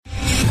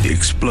The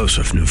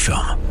explosive new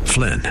film,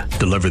 Flynn,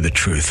 deliver the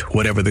truth,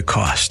 whatever the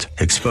cost.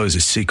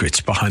 Exposes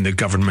secrets behind the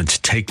government's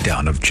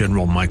takedown of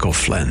General Michael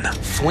Flynn.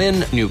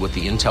 Flynn knew what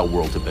the intel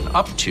world had been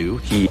up to.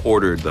 He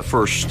ordered the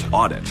first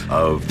audit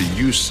of the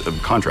use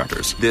of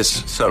contractors.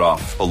 This set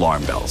off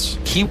alarm bells.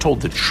 He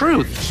told the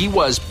truth. He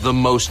was the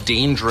most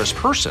dangerous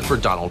person for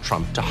Donald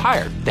Trump to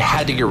hire. They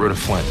had to get rid of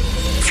Flynn.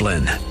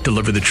 Flynn,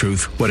 deliver the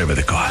truth, whatever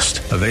the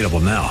cost. Available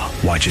now.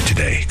 Watch it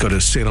today. Go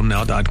to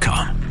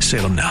salemnow.com.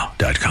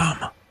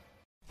 salemnow.com.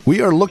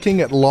 We are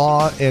looking at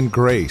law and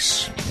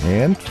grace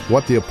and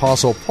what the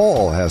Apostle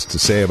Paul has to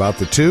say about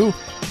the two,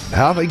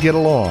 how they get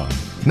along.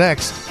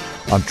 Next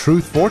on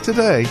Truth for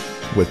Today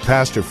with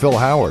Pastor Phil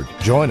Howard.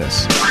 Join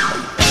us.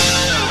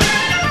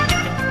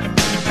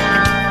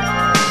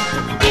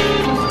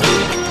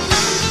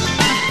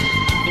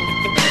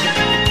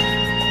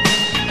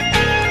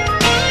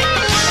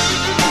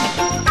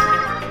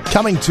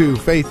 Coming to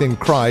faith in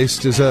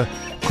Christ is a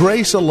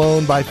grace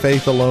alone by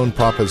faith alone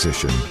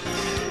proposition.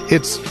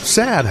 It's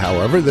sad,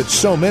 however, that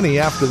so many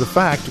after the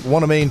fact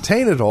want to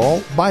maintain it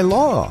all by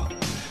law.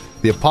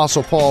 The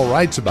Apostle Paul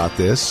writes about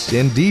this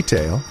in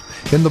detail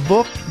in the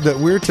book that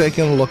we're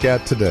taking a look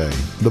at today,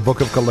 the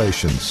book of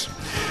Galatians.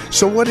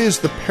 So what is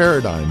the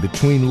paradigm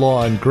between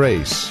law and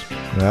grace?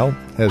 Well,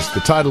 as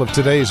the title of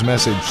today's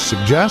message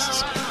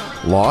suggests,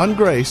 law and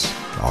grace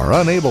are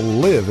unable to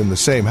live in the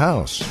same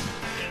house.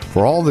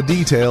 For all the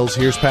details,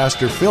 here's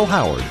Pastor Phil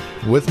Howard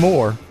with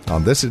more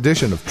on this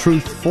edition of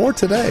Truth for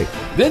Today.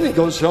 Then it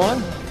goes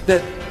on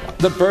that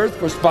the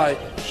birth was by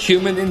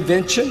human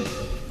invention.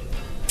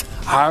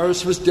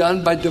 Ours was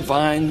done by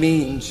divine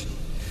means.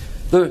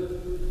 The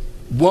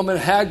woman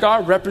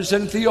Hagar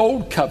represented the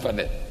old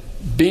covenant,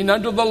 being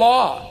under the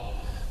law.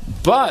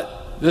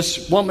 But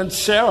this woman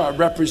Sarah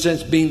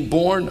represents being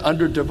born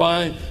under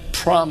divine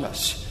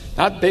promise,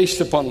 not based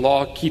upon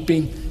law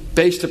keeping,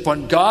 based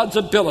upon God's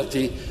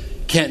ability.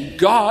 Can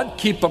God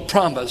keep a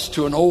promise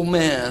to an old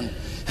man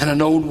and an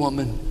old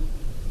woman?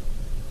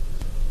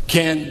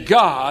 Can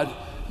God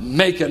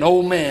make an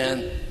old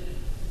man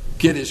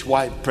get his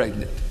wife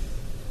pregnant?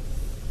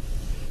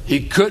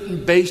 He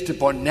couldn't, based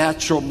upon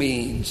natural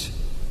means,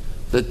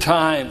 the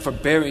time for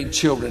bearing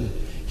children.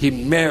 He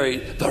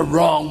married the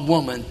wrong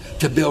woman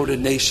to build a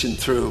nation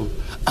through,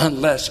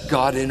 unless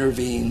God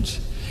intervenes.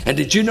 And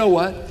did you know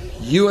what?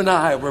 You and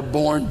I were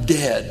born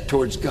dead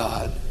towards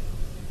God.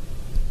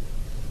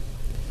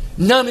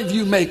 None of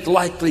you make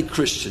likely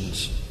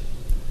Christians.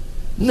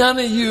 None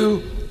of you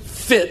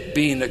fit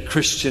being a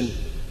Christian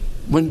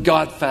when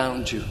God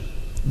found you.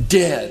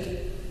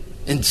 Dead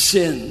in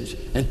sins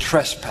and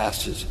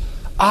trespasses.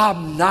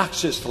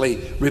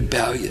 Obnoxiously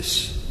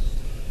rebellious.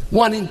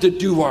 Wanting to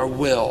do our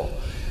will.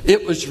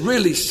 It was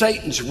really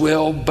Satan's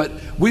will, but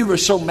we were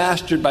so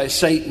mastered by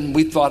Satan,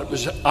 we thought it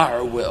was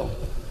our will.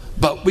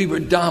 But we were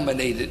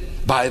dominated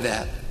by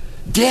that.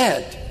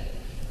 Dead.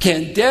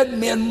 Can dead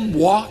men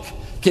walk?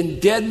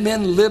 Can dead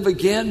men live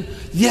again?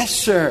 Yes,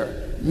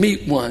 sir.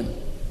 Meet one.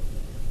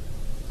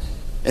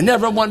 And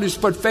everyone who's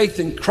put faith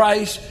in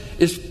Christ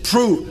is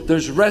proof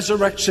there's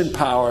resurrection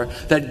power,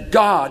 that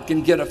God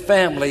can get a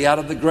family out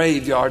of the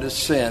graveyard of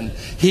sin.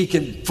 He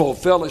can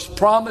fulfill his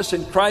promise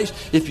in Christ.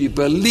 If you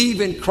believe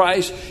in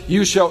Christ,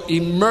 you shall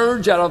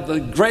emerge out of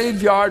the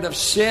graveyard of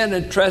sin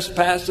and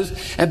trespasses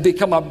and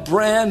become a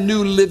brand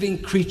new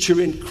living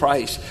creature in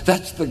Christ.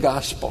 That's the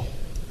gospel.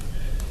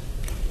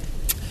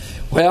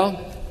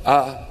 Well,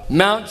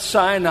 Mount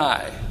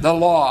Sinai, the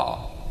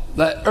law,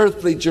 the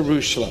earthly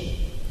Jerusalem,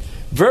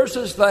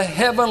 versus the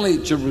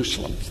heavenly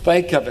Jerusalem.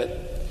 Think of it.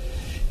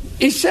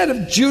 He said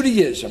of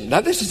Judaism,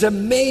 now this is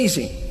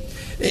amazing.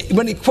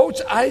 When he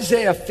quotes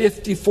Isaiah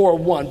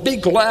 54:1, "Be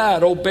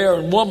glad, O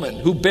barren woman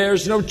who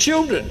bears no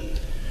children.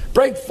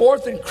 Break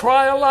forth and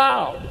cry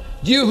aloud,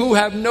 you who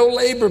have no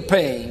labor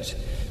pains,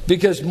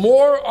 because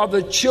more are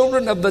the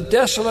children of the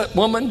desolate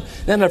woman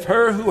than of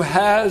her who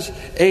has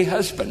a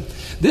husband."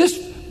 This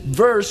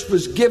verse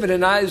was given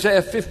in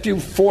Isaiah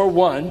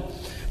 54:1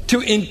 to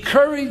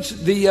encourage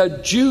the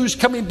Jews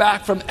coming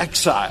back from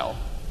exile.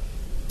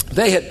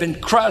 They had been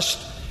crushed,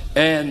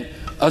 and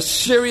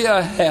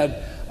Assyria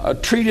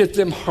had treated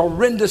them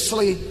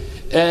horrendously.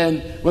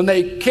 And when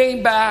they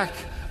came back,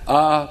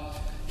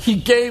 he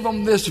gave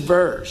them this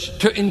verse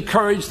to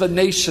encourage the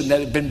nation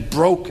that had been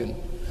broken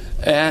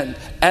and,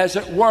 as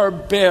it were,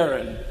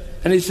 barren.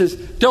 And he says,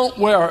 don't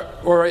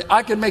worry,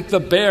 I can make the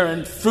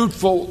barren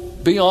fruitful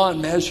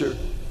beyond measure.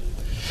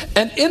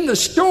 And in the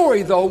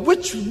story, though,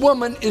 which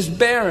woman is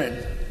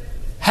barren?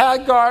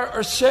 Hagar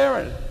or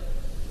Sarah?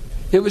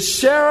 It was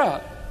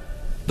Sarah,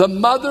 the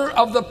mother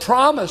of the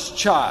promised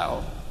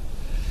child.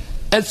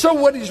 And so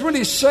what he's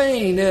really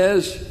saying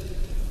is,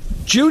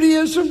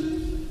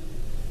 Judaism,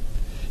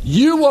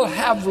 you will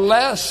have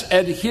less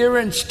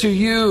adherence to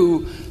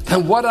you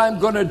than what I'm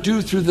going to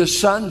do through the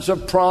sons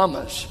of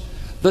promise.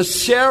 The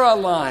Sarah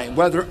line,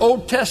 whether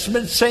Old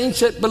Testament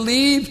saints that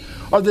believe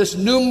or this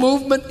new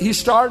movement he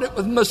started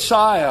with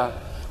Messiah,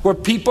 where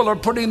people are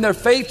putting their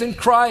faith in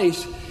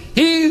Christ.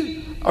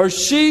 He or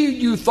she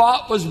you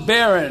thought was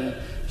barren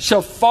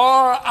shall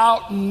far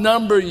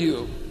outnumber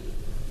you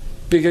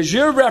because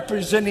you're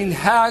representing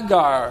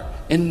Hagar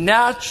in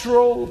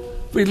natural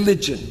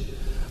religion.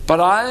 But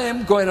I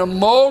am going to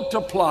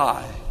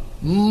multiply.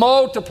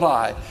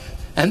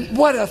 And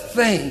what a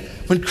thing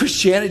when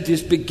Christianity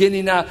is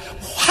beginning out.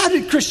 How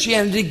did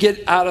Christianity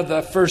get out of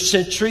the first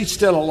century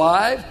still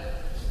alive?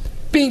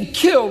 Being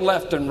killed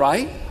left and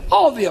right.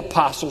 All the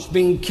apostles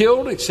being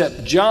killed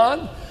except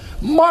John.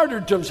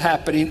 Martyrdoms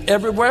happening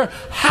everywhere.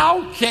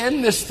 How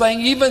can this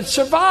thing even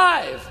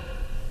survive?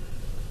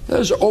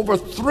 There's over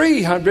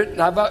 300,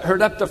 and I've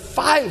heard up to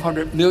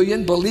 500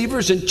 million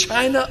believers in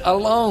China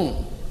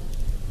alone.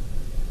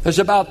 There's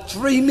about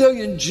 3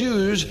 million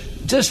Jews,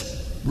 just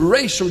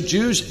racial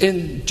Jews,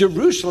 in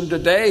Jerusalem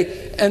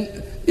today.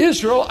 And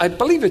Israel, I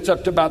believe it's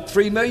up to about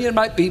 3 million,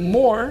 might be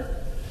more.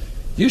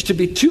 Used to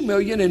be 2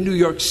 million in New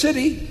York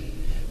City.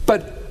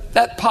 But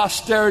that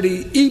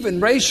posterity, even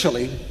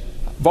racially,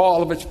 of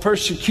all of its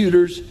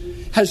persecutors,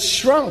 has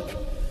shrunk.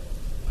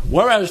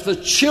 Whereas the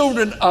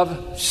children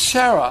of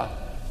Sarah,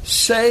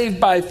 saved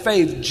by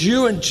faith,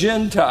 Jew and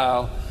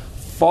Gentile,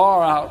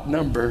 far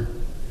outnumber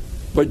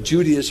what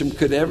Judaism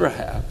could ever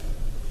have.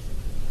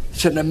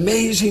 It's an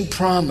amazing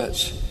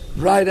promise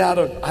right out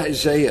of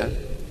Isaiah.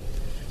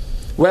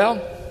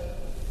 Well,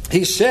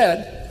 he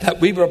said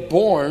that we were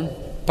born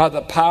by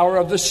the power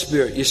of the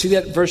Spirit. You see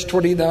that in verse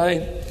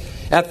 29?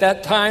 At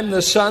that time,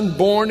 the son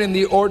born in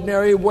the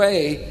ordinary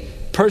way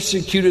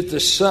persecuted the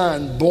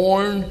son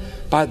born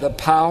by the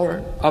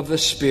power of the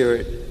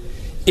Spirit.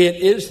 It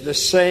is the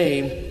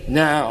same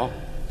now.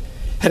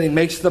 And he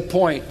makes the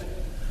point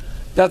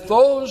that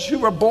those who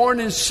were born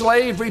in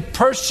slavery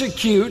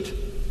persecute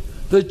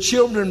the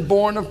children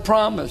born of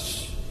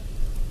promise.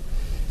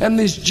 And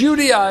these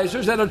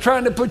Judaizers that are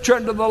trying to put you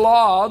under the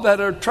law,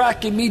 that are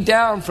tracking me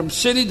down from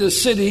city to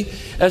city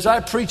as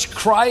I preach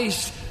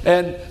Christ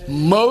and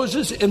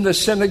Moses in the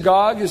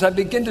synagogue, as I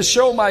begin to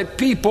show my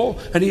people,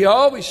 and he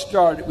always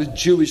started with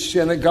Jewish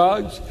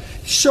synagogues,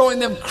 showing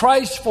them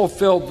Christ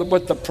fulfilled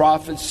what the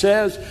prophet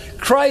says.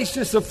 Christ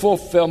is the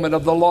fulfillment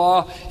of the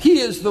law. He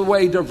is the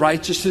way to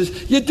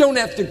righteousness. You don't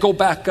have to go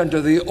back under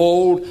the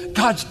old.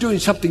 God's doing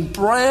something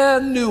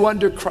brand new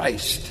under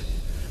Christ.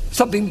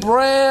 Something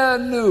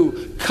brand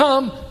new.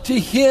 Come to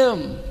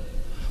him.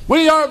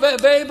 We are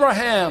of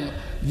Abraham.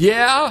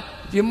 Yeah,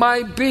 you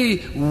might be.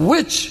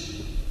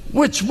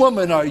 Which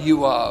woman are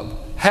you of?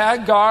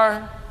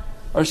 Hagar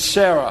or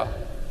Sarah?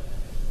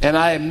 And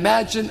I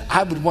imagine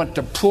I would want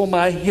to pull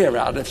my hair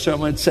out if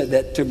someone said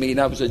that to me and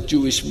I was a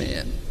Jewish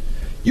man.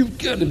 You've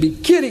got to be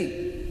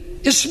kidding.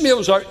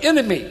 Ishmael's our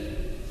enemy.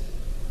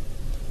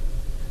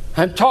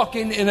 I'm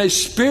talking in a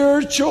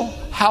spiritual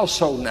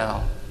household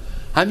now.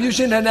 I'm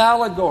using an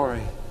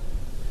allegory.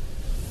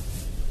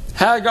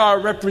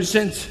 Hagar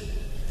represents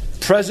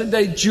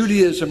present-day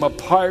Judaism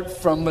apart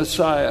from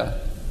Messiah.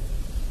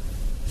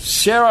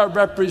 Sarah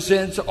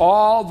represents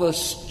all the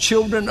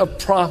children of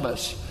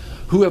promise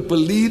who have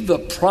believed the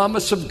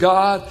promise of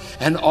God,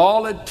 and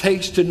all it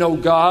takes to know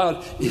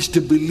God is to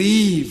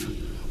believe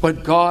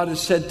what God has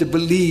said to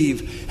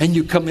believe, and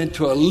you come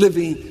into a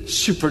living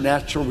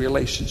supernatural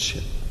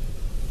relationship.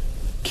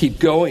 Keep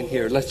going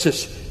here. Let's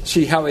just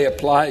see how he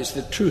applies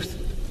the truth.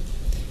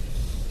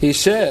 He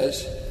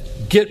says,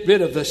 get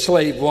rid of the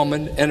slave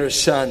woman and her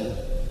son,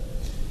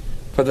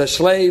 for the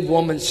slave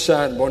woman's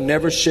son will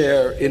never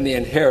share in the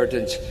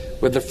inheritance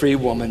with the free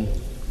woman.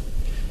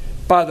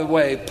 By the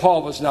way,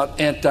 Paul was not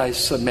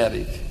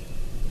anti-Semitic.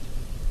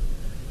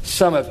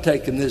 Some have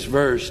taken this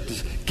verse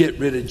to get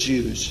rid of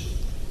Jews.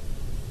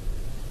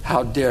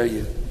 How dare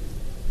you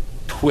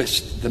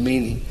twist the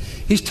meaning?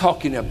 He's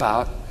talking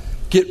about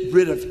get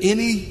rid of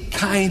any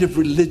kind of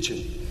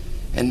religion.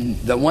 And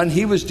the one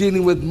he was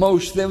dealing with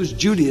most then was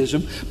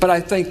Judaism. But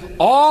I think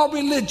all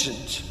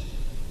religions,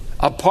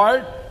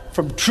 apart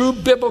from true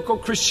biblical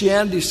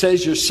Christianity,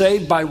 says you're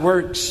saved by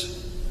works.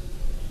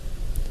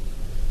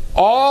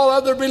 All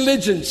other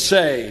religions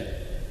say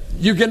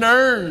you can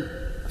earn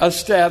a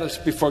status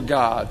before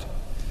God.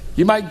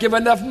 You might give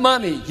enough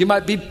money. You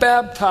might be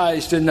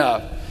baptized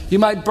enough. You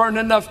might burn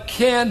enough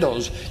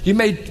candles. You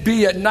may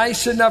be a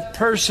nice enough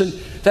person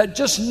that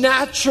just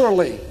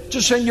naturally,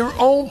 just in your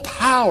own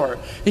power,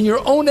 in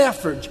your own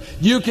efforts,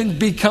 you can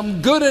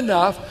become good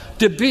enough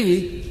to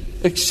be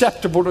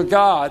acceptable to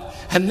God.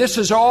 And this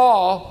is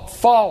all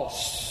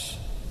false.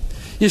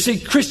 You see,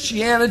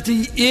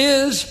 Christianity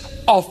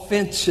is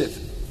offensive.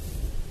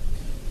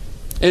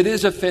 It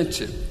is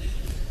offensive.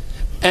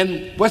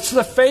 And what's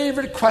the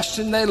favorite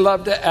question they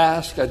love to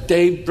ask a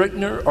Dave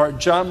Brickner or a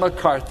John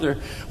MacArthur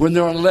when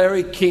they're on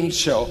Larry King's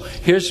show?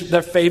 Here's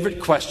their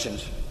favorite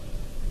questions.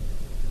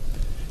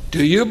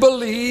 Do you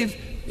believe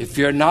if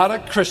you're not a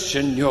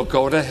Christian, you'll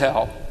go to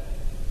hell?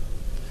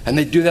 And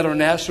they do that on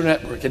National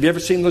Network. Have you ever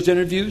seen those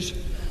interviews?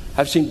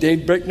 I've seen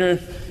Dave Brickner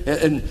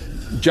and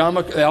John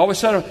MacArthur. They always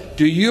say,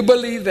 do you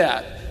believe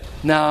that?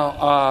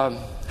 Now,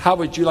 how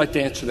would you like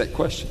to answer that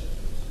question?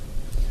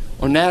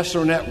 On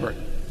National Network.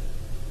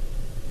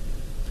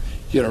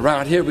 You know,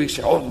 around here we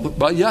say, oh,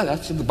 well, yeah,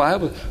 that's in the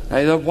Bible.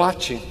 And they're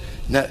watching.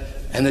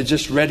 And they're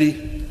just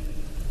ready.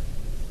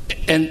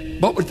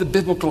 And what would the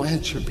biblical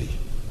answer be?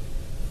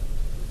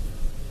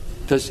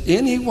 does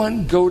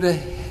anyone go to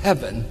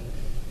heaven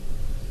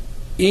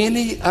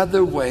any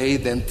other way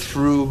than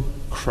through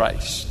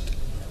Christ?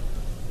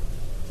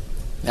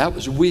 That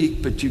was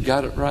weak, but you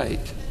got it right.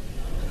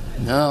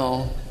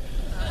 No.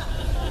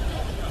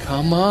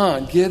 Come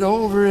on, get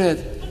over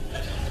it.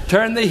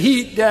 Turn the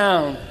heat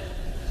down.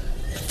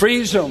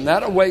 Freeze them.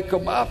 That'll wake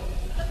them up.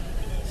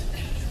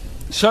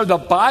 So the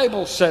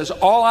Bible says,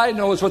 all I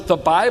know is what the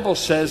Bible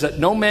says, that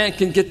no man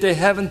can get to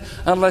heaven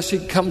unless he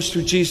comes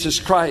through Jesus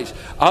Christ.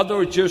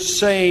 Otherwise, you're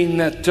saying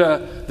that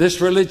this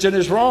religion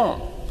is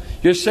wrong.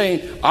 You're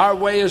saying our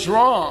way is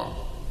wrong.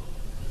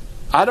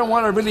 I don't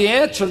want to really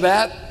answer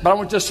that, but I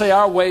want to just say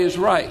our way is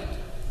right.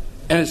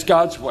 And it's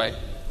God's way.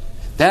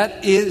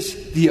 That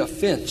is the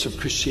offense of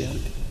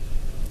Christianity.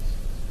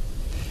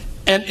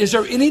 And is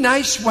there any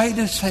nice way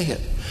to say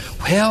it?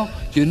 Well,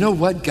 you know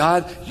what,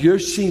 God, you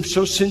seem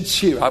so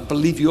sincere. I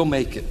believe you'll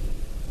make it.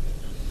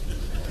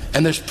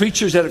 And there's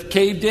preachers that have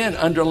caved in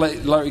under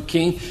Larry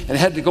King and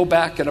had to go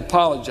back and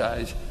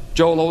apologize.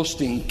 Joel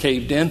Osteen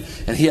caved in,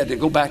 and he had to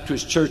go back to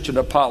his church and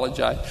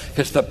apologize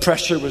because the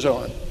pressure was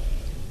on.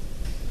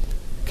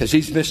 Because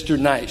he's Mr.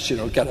 Nice,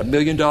 got $1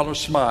 million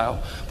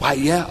smile. Why,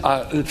 yeah,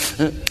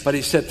 but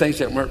he said things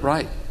that weren't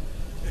right.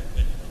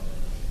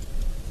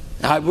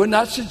 Now, I would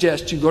not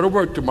suggest you go to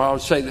work tomorrow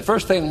and say, the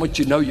first thing I want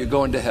you to know, you're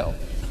going to hell.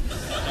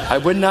 I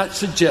would not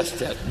suggest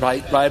that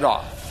right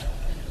off.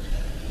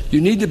 You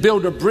need to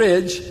build a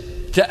bridge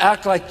to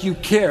act like you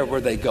care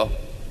where they go.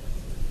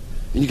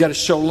 And you got to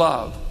show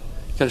love.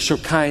 You got to show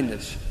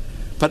kindness.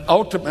 But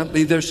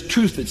ultimately, there's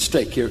truth at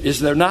stake here, is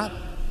there not?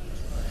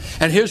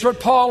 And here's what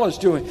Paul is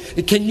doing.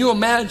 Can you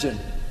imagine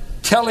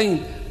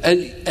telling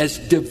as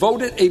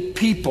devoted a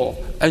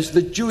people as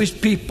the Jewish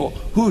people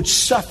who'd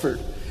suffered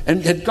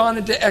and had gone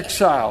into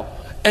exile,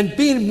 and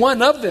being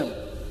one of them,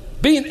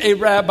 being a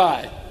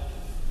rabbi,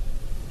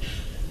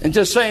 and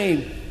just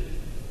saying,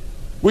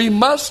 we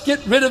must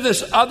get rid of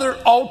this other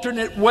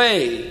alternate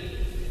way.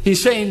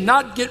 He's saying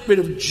not get rid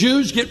of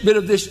Jews, get rid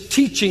of this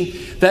teaching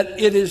that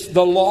it is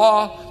the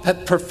law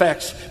that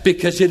perfects,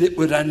 because it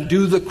would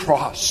undo the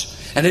cross.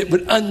 And it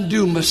would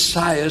undo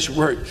Messiah's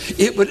work.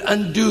 It would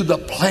undo the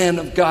plan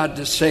of God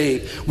to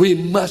save. We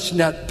must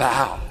not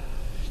bow.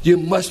 You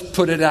must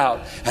put it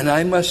out. And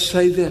I must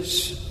say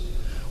this.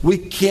 We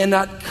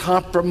cannot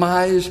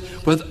compromise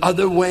with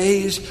other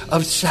ways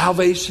of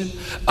salvation,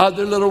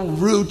 other little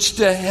routes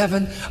to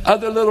heaven,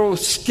 other little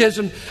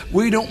schism.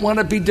 We don't want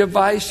to be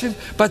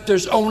divisive, but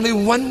there's only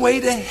one way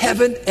to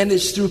heaven, and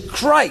it's through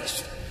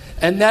Christ.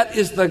 And that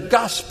is the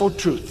gospel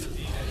truth.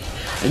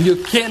 And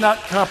you cannot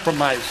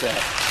compromise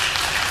that.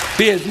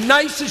 Be as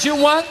nice as you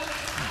want.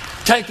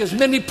 Take as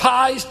many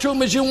pies to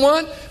them as you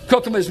want.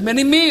 Cook them as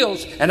many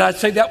meals. And I'd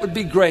say that would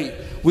be great.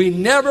 We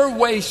never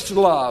waste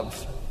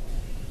love.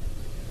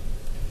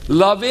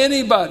 Love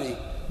anybody,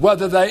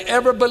 whether they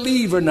ever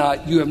believe or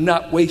not. You have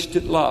not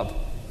wasted love.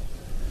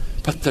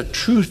 But the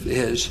truth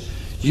is,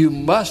 you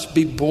must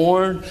be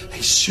born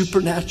a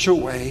supernatural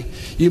way.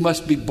 You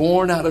must be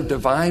born out of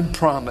divine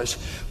promise.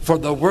 For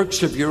the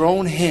works of your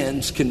own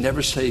hands can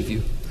never save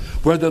you.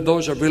 Whether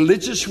those are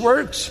religious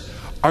works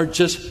are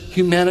just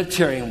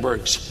humanitarian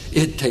works.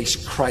 It takes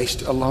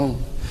Christ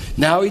alone.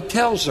 Now he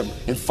tells them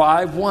in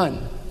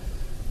 5:1,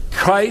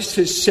 Christ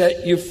has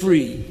set you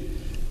free.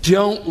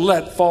 Don't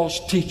let false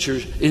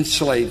teachers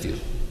enslave you.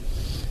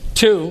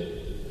 2,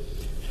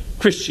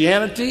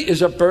 Christianity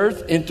is a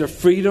birth into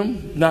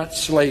freedom, not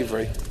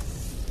slavery.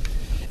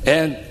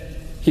 And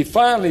he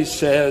finally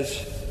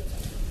says,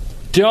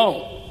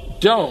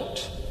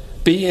 don't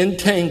be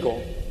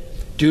entangled.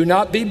 Do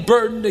not be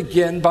burdened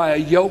again by a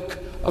yoke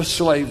of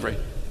slavery.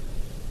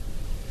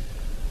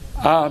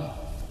 I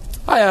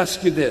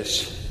ask you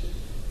this.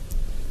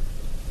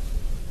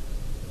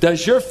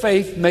 Does your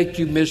faith make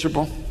you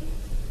miserable?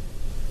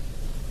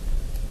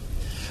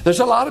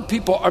 There's a lot of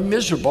people are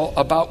miserable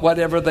about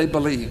whatever they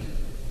believe.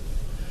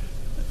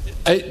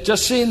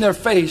 Just seeing their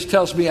face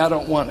tells me I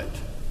don't want it.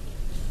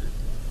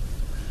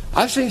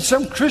 I've seen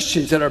some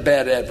Christians that are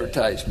bad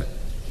advertisement.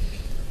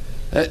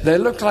 They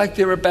look like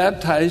they were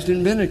baptized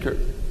in vinegar.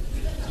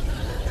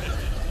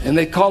 And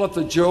they call it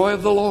the joy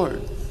of the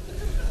Lord.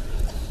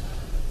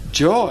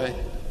 Joy?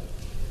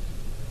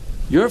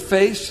 Your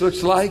face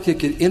looks like it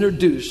could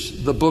introduce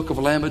the book of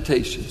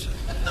Lamentations.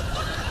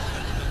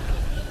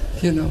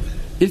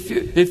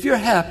 If you're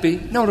happy,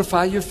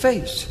 notify your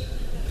face.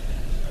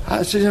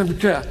 I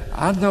said,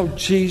 I know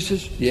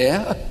Jesus.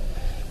 Yeah.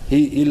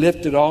 He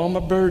lifted all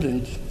my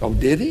burdens. Oh,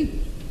 did he?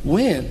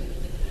 When?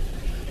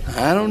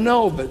 I don't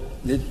know, but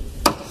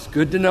it's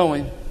good to know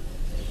him.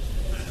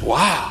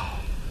 Wow.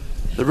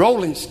 The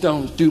Rolling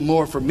Stones do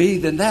more for me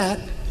than that.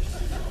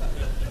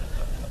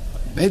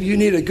 Maybe you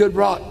need a good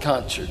rock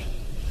concert.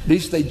 At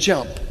least they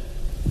jump.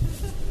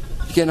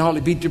 You can't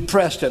hardly be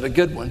depressed at a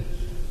good one.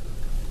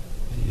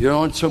 You're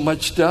on so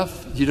much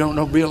stuff, you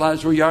don't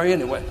realize where you are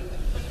anyway.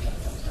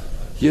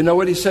 You know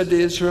what he said to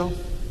Israel?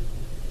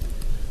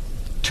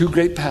 2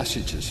 great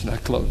passages, and I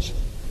close.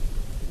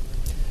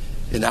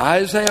 In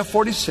Isaiah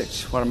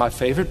 46, one of my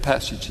favorite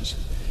passages,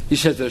 he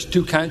said there's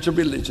 2 kinds of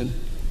religion.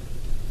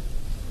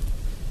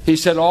 He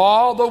said,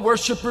 all the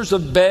worshipers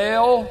of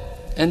Baal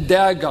and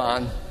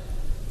Dagon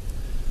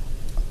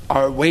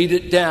are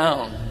weighted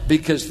down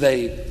because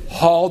they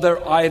haul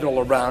their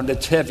idol around.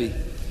 It's heavy.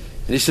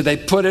 And he said they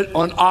put it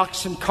on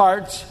oxen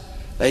carts.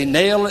 They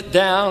nail it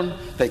down.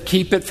 They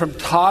keep it from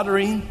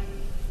tottering.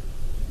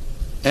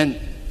 And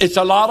it's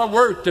a lot of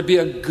work to be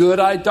a good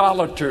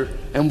idolater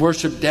and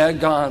worship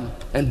Dagon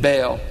and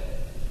Baal.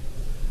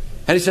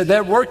 And he said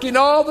they're working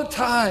all the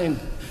time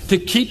to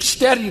keep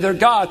steady their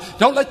God.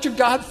 Don't let your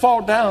God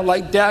fall down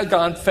like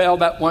Dagon fell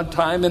that one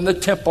time in the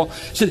temple.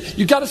 He said,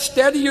 you got to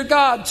steady your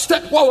God.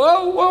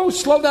 Whoa,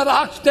 slow that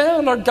ox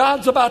down. Our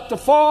God's about to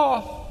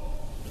fall.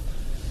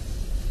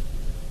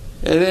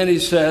 And then he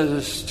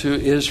says to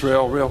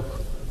Israel,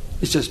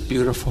 it's just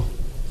beautiful.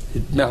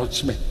 It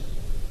melts me.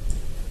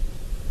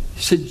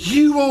 He said,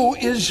 you, O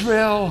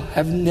Israel,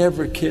 have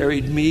never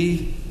carried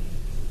me.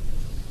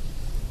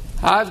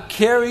 I've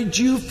carried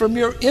you from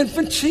your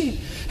infancy,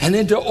 and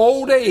into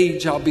old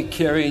age I'll be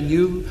carrying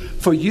you,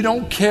 for you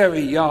don't carry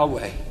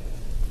Yahweh.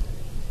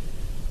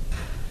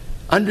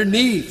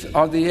 Underneath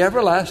are the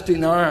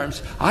everlasting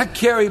arms. I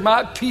carry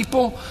my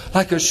people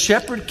like a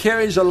shepherd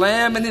carries a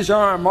lamb in his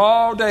arm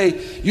all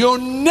day. You'll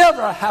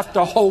never have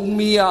to hold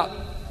me up.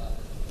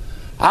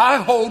 I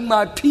hold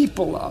my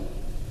people up.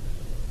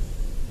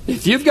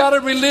 If you've got a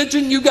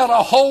religion you got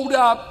to hold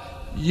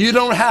up, you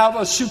don't have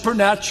a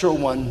supernatural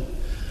one.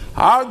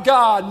 Our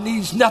God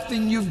needs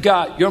nothing you've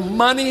got. Your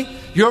money,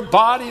 your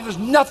body, there's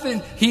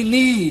nothing he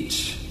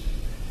needs.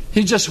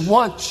 He just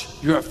wants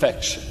your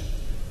affection.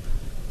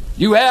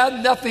 You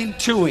add nothing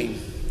to him.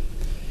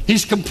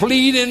 He's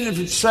complete in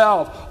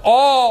himself,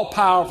 all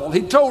powerful.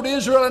 He told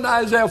Israel in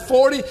Isaiah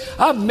 40,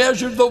 I've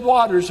measured the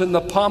waters in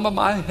the palm of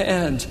my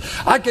hands.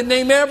 I can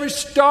name every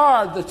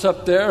star that's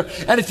up there.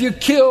 And if you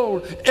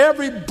killed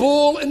every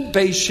bull in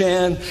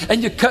Bashan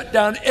and you cut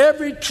down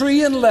every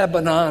tree in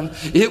Lebanon,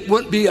 it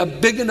wouldn't be a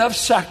big enough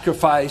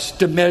sacrifice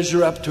to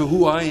measure up to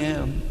who I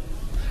am.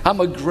 I'm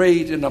a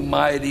great and a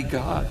mighty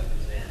God.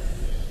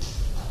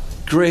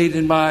 Great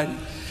and mighty.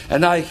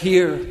 And I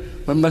hear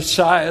when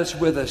Messiah's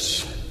with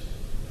us,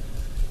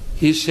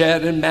 he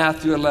said in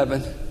Matthew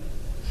 11,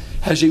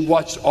 as he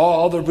watched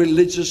all the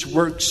religious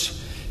works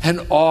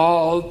and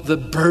all the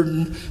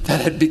burden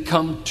that had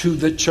become to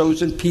the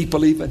chosen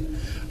people, even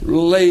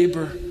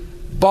labor,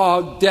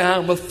 bogged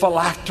down with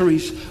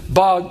phylacteries,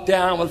 bogged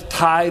down with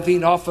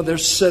tithing off of their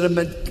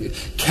cinnamon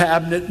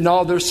cabinet and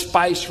all their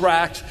spice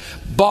racks,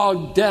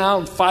 bogged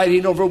down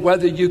fighting over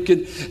whether you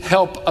could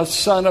help a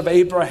son of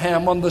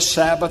Abraham on the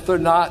Sabbath or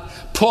not,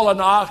 pull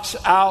an ox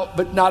out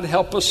but not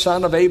help a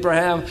son of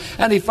Abraham.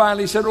 And he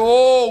finally said,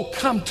 oh,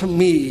 come to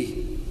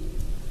me,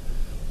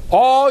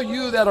 all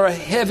you that are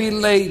heavy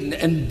laden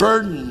and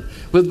burdened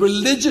with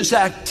religious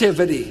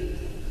activity,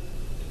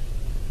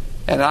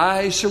 and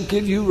I shall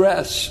give you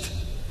rest.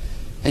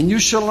 And you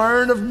shall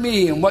learn of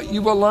me, and what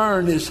you will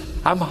learn is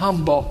I'm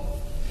humble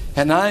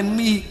and I'm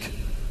meek.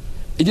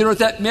 And you know what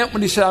that meant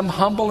when he said I'm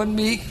humble and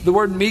meek? The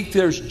word meek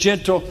there is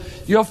gentle.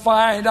 You'll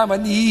find I'm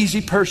an easy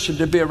person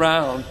to be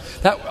around.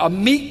 A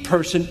meek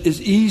person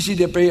is easy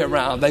to be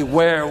around. They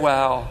wear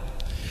well.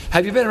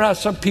 Have you been around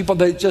some people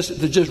they're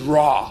just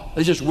raw?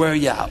 They just wear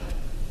you out.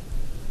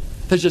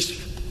 You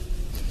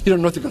don't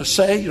know what they're going to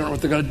say. You don't know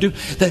what they're going to do.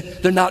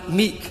 They're not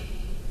meek.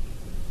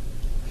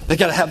 They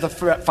got to have the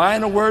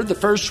final word, the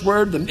first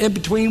word, the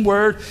in-between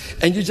word,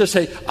 and you just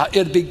say,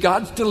 it'll be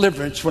God's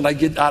deliverance when I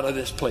get out of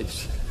this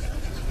place.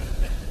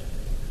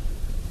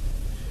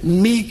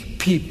 Meek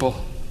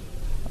people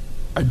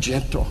are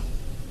gentle.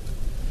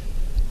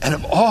 And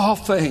of all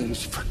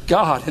things, for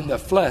God in the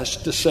flesh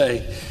to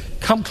say,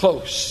 come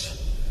close,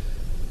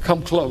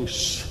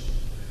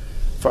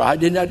 for I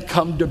did not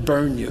come to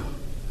burn you.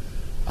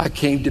 I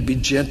came to be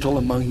gentle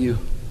among you.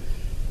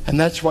 And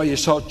that's why you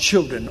saw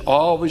children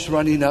always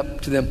running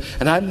up to them.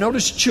 And I've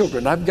noticed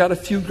children. I've got a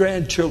few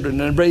grandchildren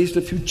and raised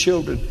a few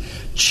children.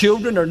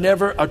 Children are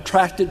never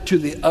attracted to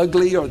the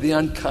ugly or the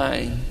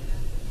unkind.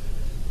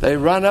 They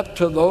run up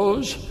to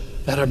those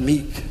that are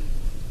meek.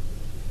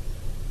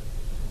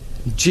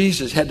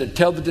 Jesus had to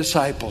tell the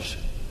disciples,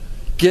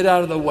 get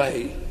out of the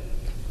way.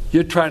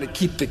 You're trying to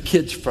keep the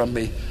kids from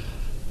me.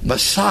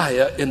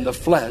 Messiah in the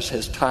flesh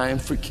has time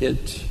for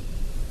kids.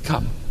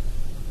 Come.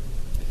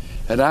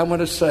 And I want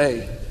to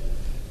say,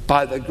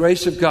 by the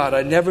grace of God,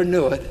 I never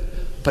knew it,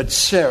 but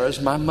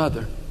Sarah's my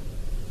mother.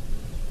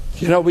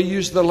 You know, we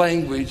use the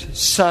language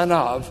son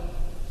of,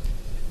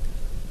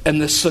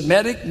 and the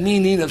Semitic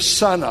meaning of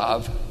son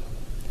of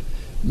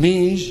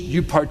means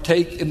you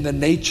partake in the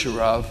nature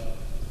of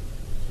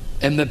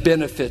and the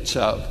benefits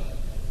of.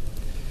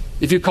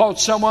 If you called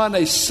someone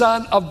a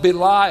son of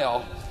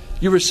Belial,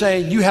 you were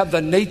saying you have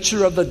the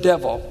nature of the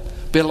devil.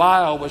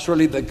 Belial was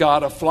really the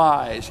god of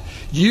flies.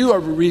 You are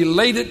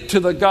related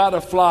to the god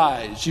of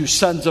flies, you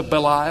sons of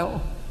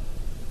Belial.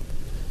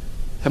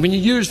 I mean, you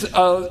use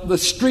the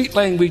street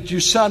language, you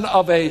son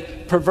of a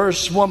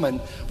perverse woman.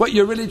 What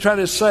you're really trying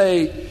to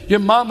say, your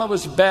mama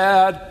was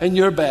bad and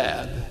you're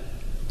bad.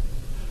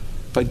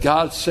 But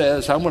God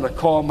says, I'm going to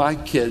call my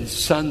kids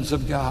sons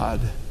of God.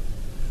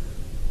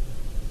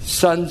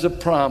 sons of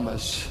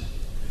promise.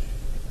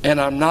 And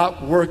I'm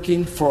not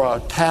working for a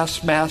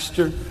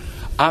taskmaster.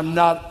 I'm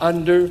not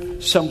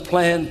under some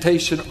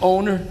plantation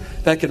owner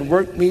that can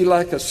work me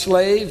like a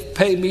slave,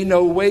 pay me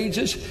no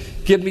wages,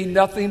 give me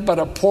nothing but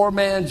a poor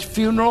man's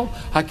funeral.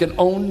 I can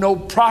own no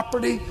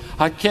property.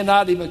 I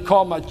cannot even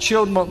call my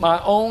children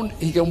my own.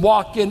 He can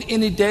walk in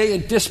any day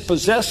and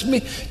dispossess me,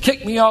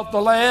 kick me off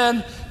the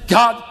land.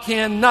 God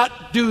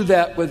cannot do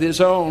that with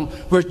his own.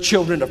 We're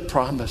children of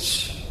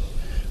promise.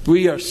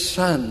 We are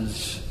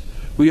sons.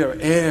 We are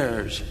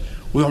heirs.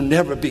 We'll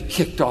never be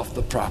kicked off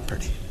the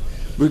property.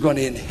 We're going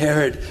to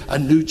inherit a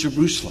new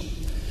Jerusalem.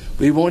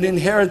 We won't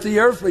inherit the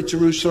earthly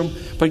Jerusalem,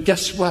 but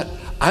guess what?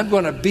 I'm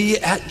going to be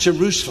at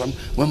Jerusalem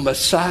when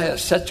Messiah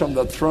sits on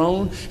the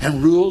throne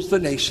and rules the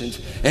nations,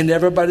 and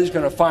everybody's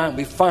going to find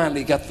we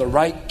finally got the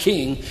right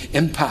king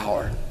in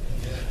power.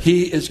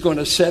 He is going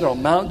to sit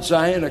on Mount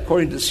Zion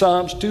according to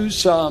Psalms 2,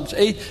 Psalms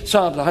 8,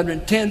 Psalms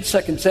 110,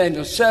 2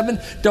 Samuel 7.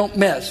 Don't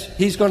mess.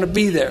 He's going to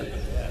be there.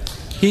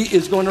 He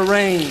is going to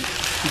reign.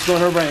 He's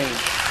going to reign.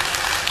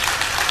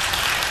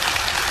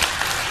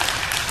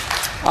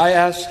 I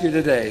ask you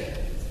today,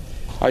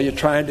 are you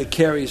trying to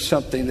carry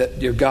something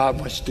that your God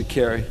wants to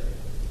carry?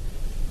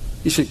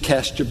 He said,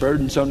 cast your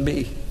burdens on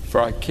me,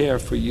 for I care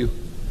for you.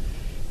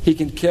 He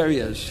can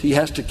carry us. He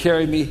has to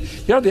carry me.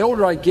 You know, the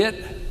older I get,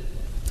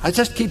 I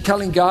just keep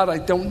telling God I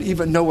don't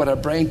even know what I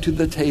bring to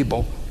the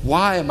table.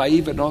 Why am I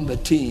even on the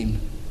team?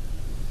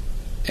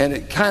 And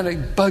it kind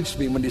of bugs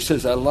me when he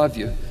says, I love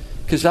you.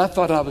 Because I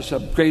thought I was a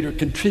greater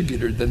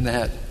contributor than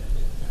that.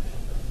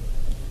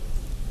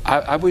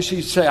 I wish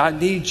he'd say, I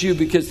need you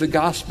because the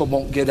gospel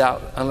won't get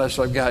out unless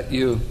I've got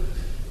you.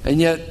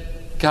 And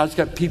yet, God's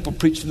got people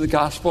preaching the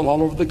gospel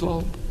all over the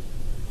globe.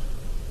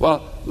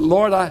 Well,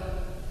 Lord,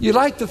 you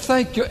like to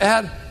think you're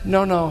at...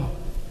 No.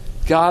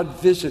 God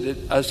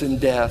visited us in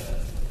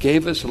death,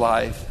 gave us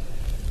life.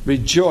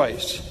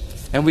 Rejoice.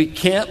 And we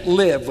can't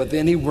live with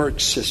any work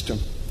system.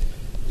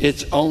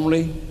 It's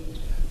only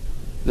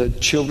the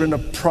children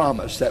of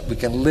promise that we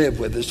can live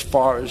with as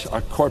far as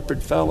our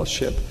corporate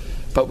fellowship.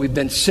 But we've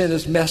been sent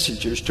as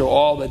messengers to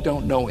all that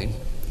don't know him.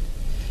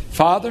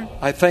 Father,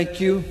 I thank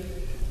you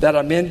that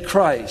I'm in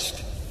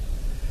Christ,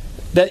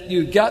 that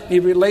you got me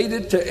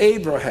related to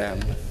Abraham.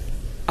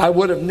 I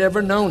would have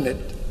never known it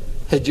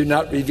had you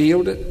not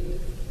revealed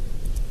it.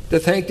 To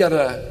think that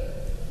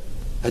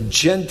a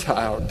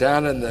Gentile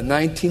down in the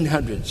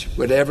 1900s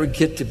would ever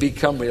get to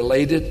become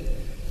related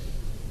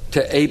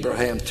to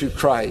Abraham through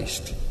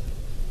Christ.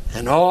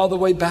 And all the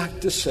way back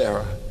to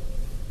Sarah.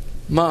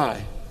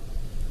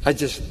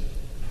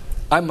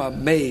 I'm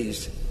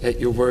amazed at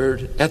your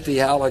word, at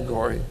the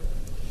allegory.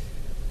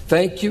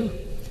 Thank you.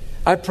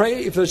 I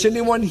pray if there's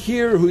anyone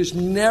here who's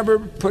never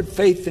put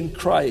faith in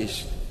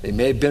Christ, they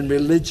may have been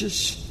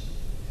religious,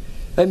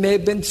 they may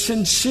have been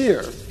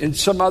sincere in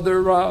some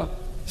other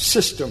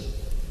system.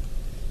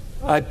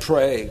 I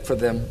pray for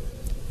them.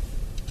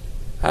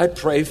 I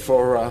pray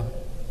for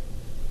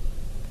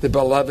the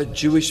beloved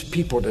Jewish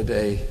people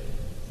today.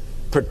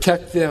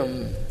 Protect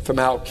them from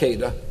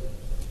Al-Qaeda.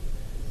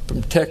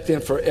 Protect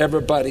them for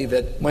everybody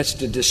that wants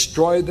to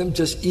destroy them,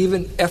 just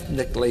even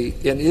ethnically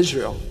in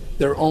Israel,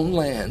 their own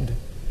land.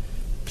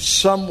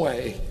 Some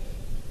way,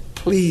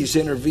 please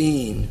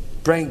intervene.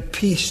 Bring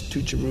peace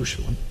to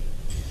Jerusalem.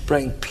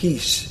 Bring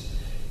peace.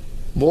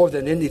 More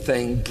than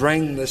anything,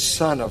 bring the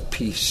Son of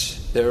Peace,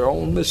 their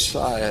own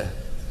Messiah,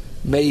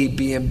 may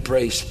be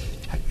embraced.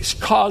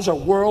 Cause a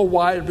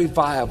worldwide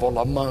revival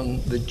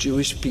among the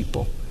Jewish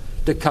people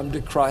to come to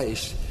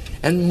Christ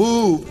and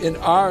move in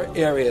our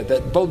area,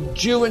 that both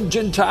Jew and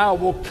Gentile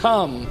will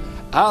come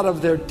out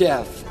of their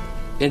death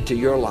into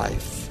your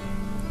life.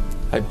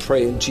 I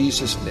pray in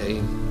Jesus'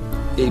 name,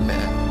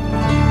 amen.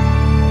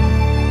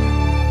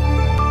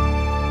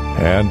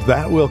 And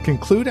that will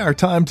conclude our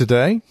time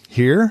today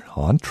here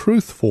on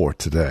Truth for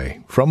Today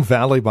from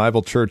Valley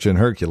Bible Church in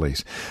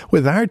Hercules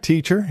with our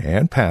teacher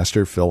and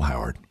pastor, Phil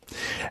Howard.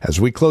 As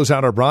we close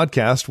out our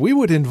broadcast, we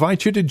would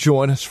invite you to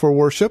join us for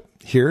worship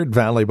here at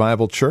Valley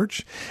Bible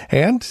Church,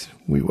 and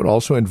we would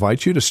also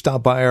invite you to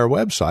stop by our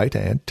website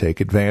and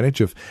take advantage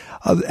of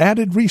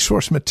added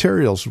resource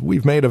materials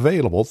we've made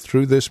available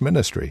through this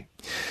ministry.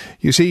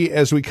 You see,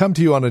 as we come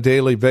to you on a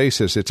daily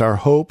basis, it's our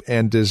hope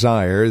and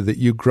desire that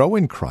you grow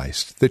in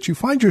Christ, that you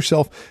find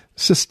yourself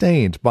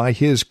sustained by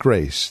His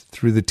grace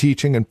through the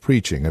teaching and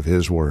preaching of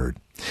His Word.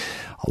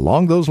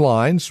 Along those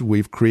lines,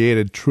 we've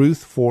created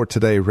Truth for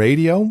Today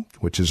Radio,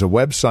 which is a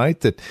website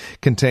that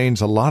contains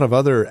a lot of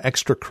other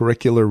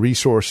extracurricular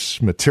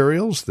resource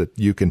materials that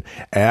you can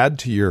add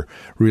to your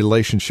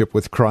relationship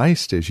with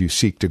Christ as you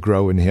seek to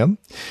grow in Him.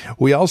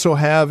 We also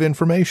have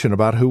information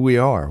about who we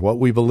are, what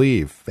we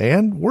believe,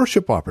 and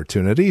worship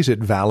opportunities at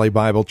Valley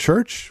Bible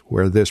Church,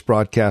 where this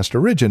broadcast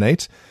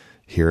originates,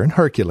 here in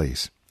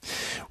Hercules.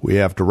 We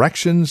have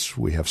directions,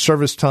 we have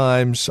service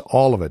times,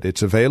 all of it.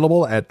 It's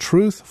available at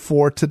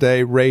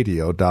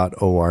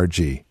truthfortodayradio.org.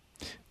 If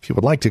you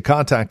would like to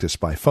contact us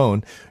by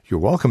phone, you're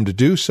welcome to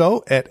do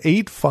so at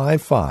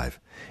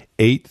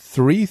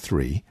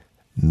 855-833-9797.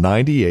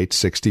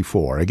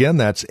 9864. Again,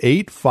 that's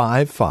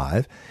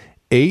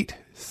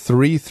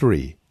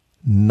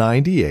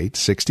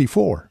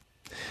 855-833-9864.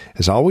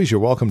 As always, you're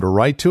welcome to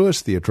write to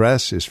us. The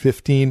address is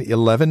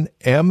 1511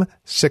 M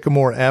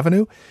Sycamore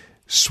Avenue,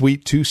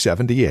 Suite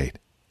 278,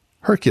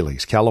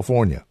 Hercules,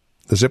 California.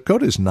 The zip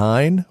code is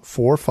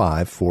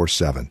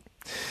 94547.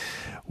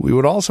 We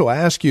would also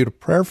ask you to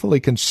prayerfully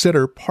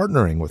consider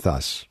partnering with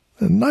us.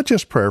 And not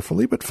just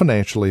prayerfully, but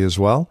financially as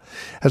well,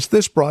 as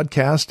this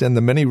broadcast and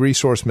the many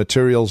resource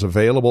materials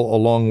available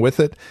along with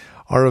it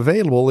are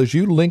available as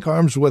you link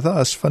arms with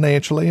us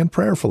financially and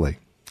prayerfully.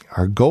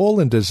 Our goal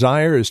and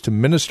desire is to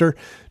minister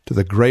to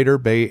the greater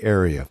Bay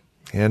Area,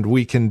 and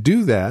we can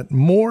do that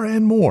more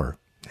and more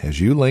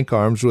as you link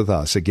arms with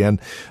us, again,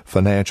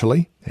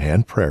 financially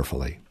and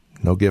prayerfully.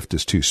 No gift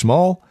is too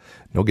small,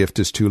 no gift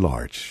is too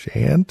large,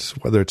 and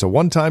whether it's a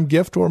one-time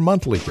gift or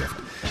monthly gift,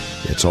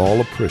 it's all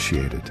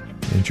appreciated.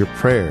 And your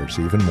prayers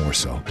even more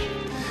so.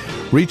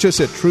 Reach us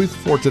at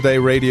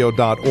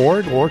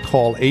truthfortodayradio.org or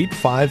call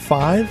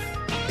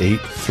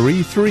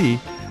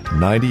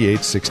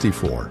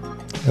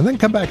 855-833-9864. And then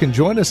come back and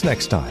join us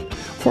next time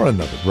for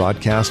another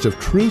broadcast of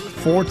Truth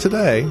for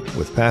Today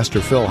with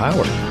Pastor Phil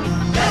Howard.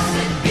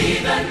 Blessed be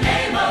the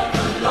name of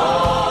the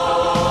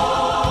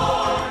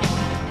Lord.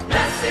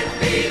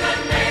 Blessed be the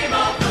name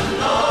of the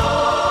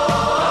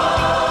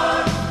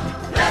Lord.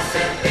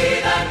 Blessed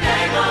be the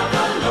name of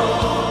the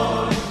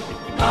Lord.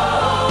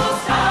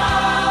 Most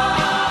High.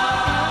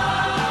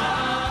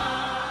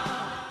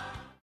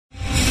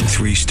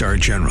 3-star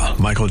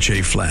General Michael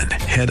J. Flynn,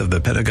 head of the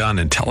Pentagon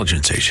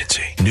Intelligence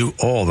Agency, knew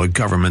all the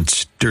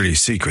government's dirty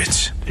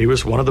secrets. He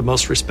was one of the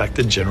most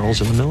respected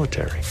generals in the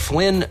military.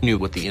 Flynn knew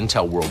what the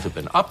intel world had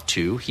been up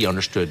to. He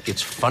understood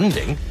its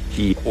funding.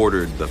 He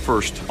ordered the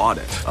first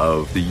audit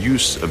of the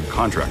use of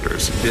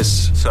contractors.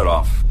 This set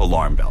off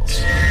alarm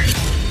bells.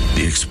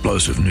 The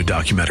explosive new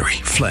documentary,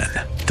 Flynn,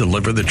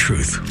 Deliver the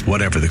Truth,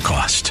 Whatever the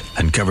Cost,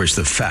 uncovers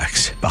the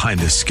facts behind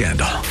this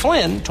scandal.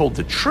 Flynn told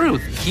the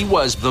truth. He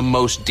was the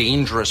most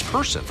dangerous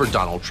person for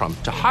Donald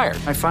Trump to hire.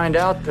 I find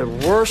out the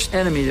worst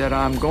enemy that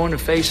I'm going to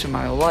face in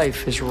my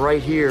life is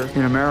right here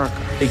in America.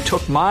 They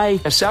took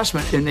my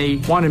assessment and they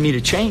wanted me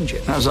to change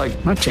it. And I was like,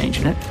 I'm not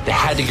changing it. They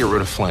had to get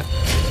rid of Flynn.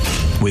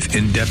 With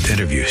in-depth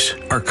interviews,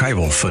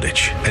 archival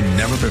footage, and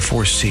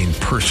never-before-seen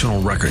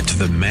personal records of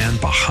the man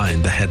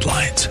behind the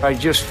headlines. I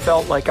just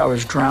felt like I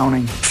was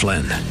drowning.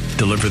 Flynn,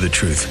 Deliver the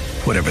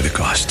Truth, Whatever the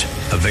Cost.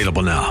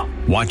 Available now.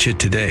 Watch it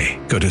today.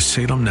 Go to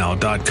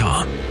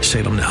salemnow.com.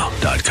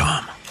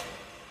 salemnow.com.